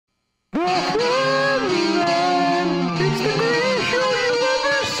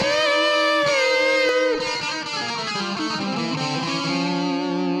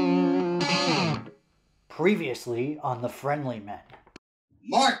Previously on The Friendly Men.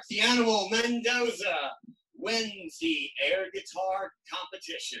 Mark the Animal Mendoza wins the air guitar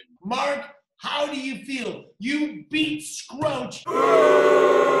competition. Mark, how do you feel? You beat Scroach.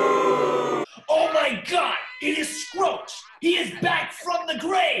 Oh my God, it is Scroach. He is back from the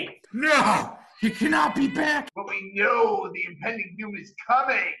grave. No, he cannot be back. But we know the impending doom is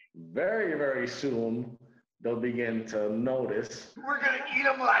coming. Very, very soon, they'll begin to notice. We're going to eat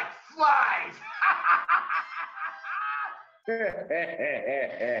them like flies. But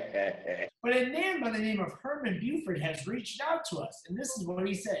a man by the name of Herman Buford has reached out to us, and this is what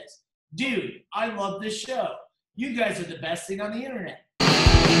he says. Dude, I love this show. You guys are the best thing on the internet.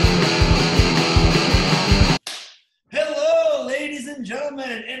 Hello, ladies and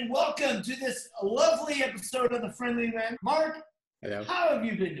gentlemen, and welcome to this lovely episode of The Friendly Men. Mark, Hello. how have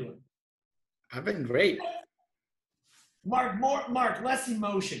you been doing? I've been great. Mark, less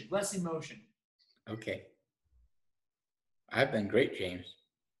emotion. Okay. I've been great, James.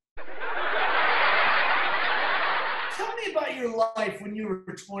 Tell me about your life when you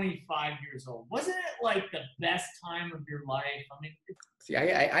were 25 years old. Wasn't it like the best time of your life? I mean, See,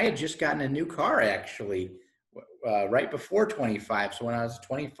 I had just gotten a new car, actually, right before 25. So when I was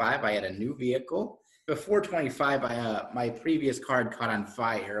 25, I had a new vehicle. Before 25, my previous car had caught on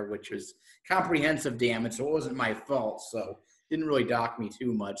fire, which was comprehensive damage, so it wasn't my fault. So it didn't really dock me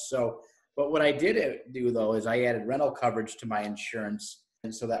too much. But what I did do, though, is I added rental coverage to my insurance,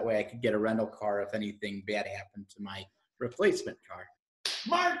 and so that way I could get a rental car if anything bad happened to my replacement car.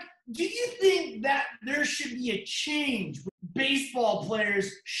 Mark, do you think that there should be a change? Baseball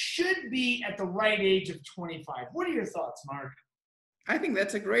players should be at the right age of 25. What are your thoughts, Mark? I think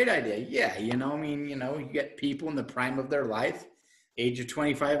that's a great idea. Yeah, you get people in the prime of their life. Age of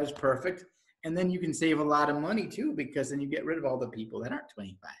 25 is perfect. And then you can save a lot of money, too, because then you get rid of all the people that aren't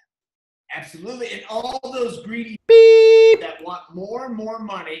 25. Absolutely. And all those greedy that want more and more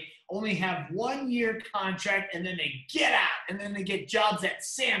money only have 1 year contract, and then they get out, and then they get jobs at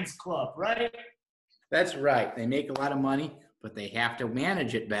Sam's Club, right? That's right. They make a lot of money, but they have to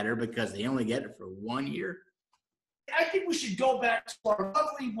manage it better because they only get it for 1 year. I think we should go back to our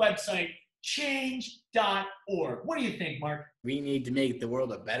lovely website, change.org. What do you think, Mark? We need to make the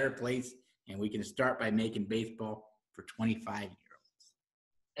world a better place, and we can start by making baseball for 25-year-olds.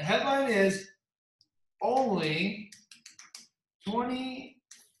 The headline is, only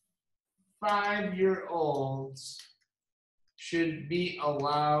 25-year-olds should be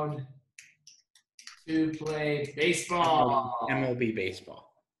allowed to play baseball. MLB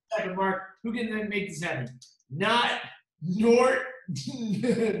baseball. Second, Mark, who can make this happen? Not Nort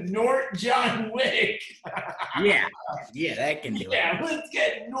John Wick. Yeah, that can do it. Yeah, let's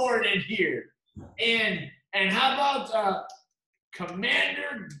get Nort in here. And how about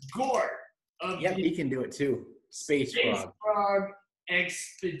Commander Gort? Yep, he can do it too. Space Frog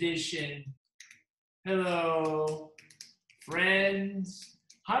Expedition. Hello, friends.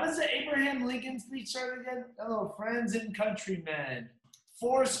 How does the Abraham Lincoln speech start again? Hello, friends and countrymen.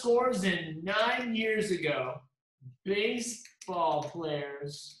 49 years ago, baseball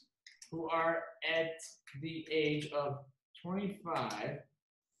players who are at the age of 25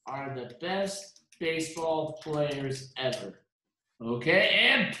 are the best baseball players ever. Okay,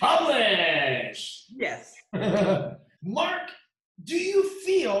 and publish. Yes. Mark, do you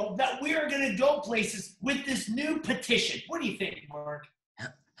feel that we are going to go places with this new petition? What do you think, Mark?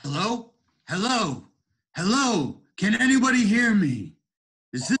 Hello? Can anybody hear me?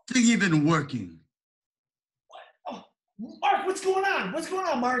 Is this thing even working? What? Oh, Mark, what's going on? What's going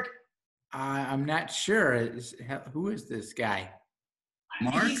on, Mark? I'm not sure. Who is this guy?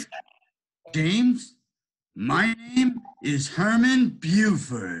 Mark? James? My name is Herman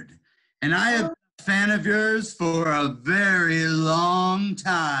Buford, and I have been a fan of yours for a very long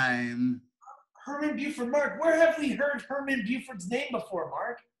time. Herman Buford, Mark, where have we heard Herman Buford's name before,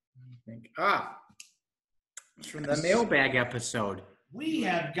 Mark? It's from the mailbag episode. We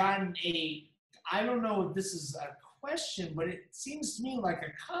have gotten I don't know if this is a question, but it seems to me like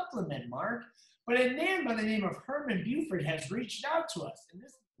a compliment, Mark. But a man by the name of Herman Buford has reached out to us. And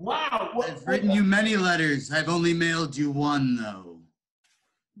this, wow. I've written you many letters. I've only mailed you one, though.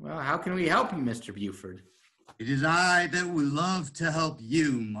 Well, how can we help you, Mr. Buford? It is I that would love to help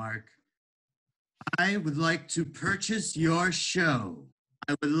you, Mark. I would like to purchase your show.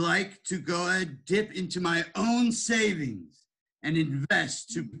 I would like to go and dip into my own savings and invest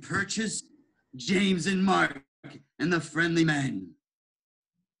to purchase James and Mark and the Friendly Men.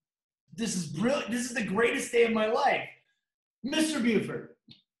 This is brilliant. This is the greatest day of my life. Mr. Buford,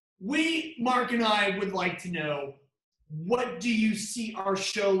 Mark and I would like to know, what do you see our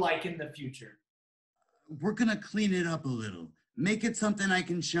show like in the future? we're gonna clean it up a little. Make it something I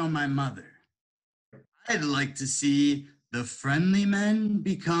can show my mother. I'd like to see the friendly men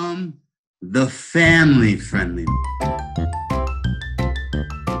become the family friendly.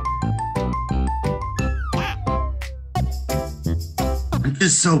 I'm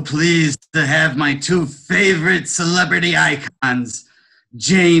just so pleased to have my two favorite celebrity icons,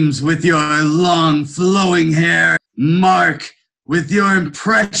 James with your long flowing hair, Mark with your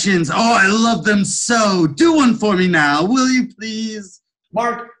impressions. Oh, I love them so. Do one for me now, will you please?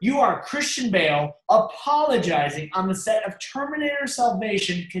 Mark, you are Christian Bale apologizing on the set of Terminator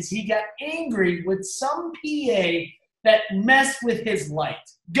Salvation because he got angry with some PA that messed with his light.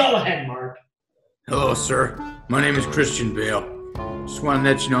 Go ahead, Mark. Hello, sir. My name is Christian Bale. Just want to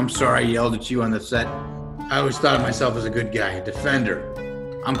let you know I'm sorry I yelled at you on the set. I always thought of myself as a good guy, a defender.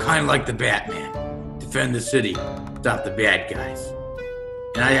 I'm kind of like the Batman. Defend the city, stop the bad guys.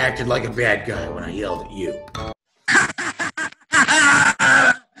 And I acted like a bad guy when I yelled at you.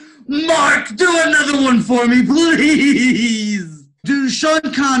 Mark, do another one for me, please. Do Sean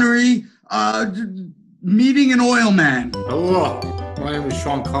Connery, meeting an oil man. Hello, my name is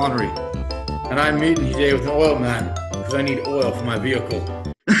Sean Connery, and I'm meeting today with an oil man because I need oil for my vehicle.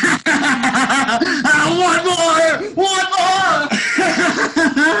 One more!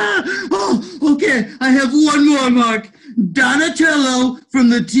 Oh, okay, I have one more, Mark. Donatello from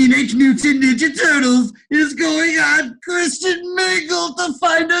the Teenage Mutant Ninja Turtles is going on Christian Mingle to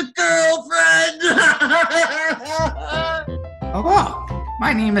find a girlfriend. Hello,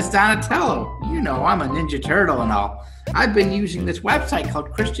 my name is Donatello. You know I'm a Ninja Turtle and all. I've been using this website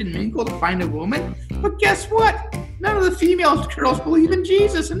called Christian Mingle to find a woman, but guess what? None of the female turtles believe in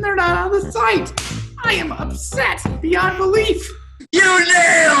Jesus and they're not on the site. I am upset beyond belief. You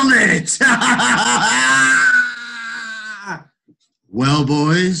nailed it! Well,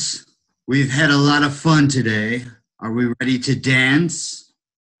 boys, we've had a lot of fun today. Are we ready to dance?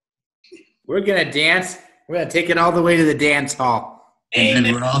 We're gonna dance. We're gonna take it all the way to the dance hall. And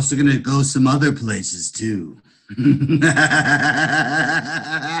then we're also gonna go some other places too.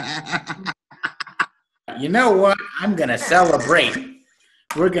 You know what? I'm gonna celebrate.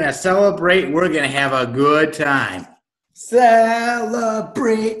 We're gonna celebrate. We're gonna have a good time.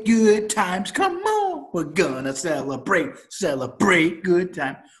 Celebrate good times. Come on. We're gonna celebrate good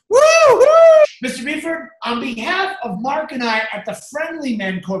time. Woo! Mr. Buford, on behalf of Mark and I at the Friendly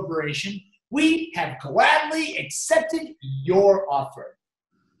Men Corporation, we have gladly accepted your offer.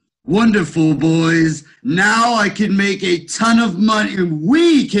 Wonderful, boys. Now I can make a ton of money.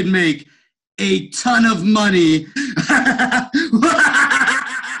 We can make a ton of money.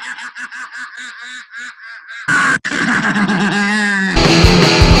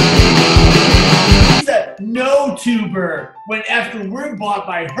 He's a no-tuber when after we're bought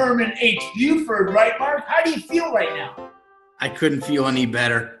by Herman H. Buford, right, Mark? How do you feel right now? I couldn't feel any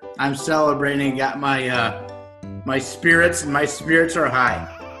better. I'm celebrating. Got my my spirits, and my spirits are high.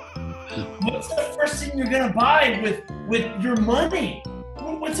 What's the first thing you're gonna buy with your money?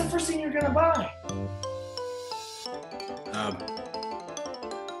 What's the first thing you're gonna buy?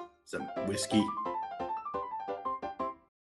 Some whiskey.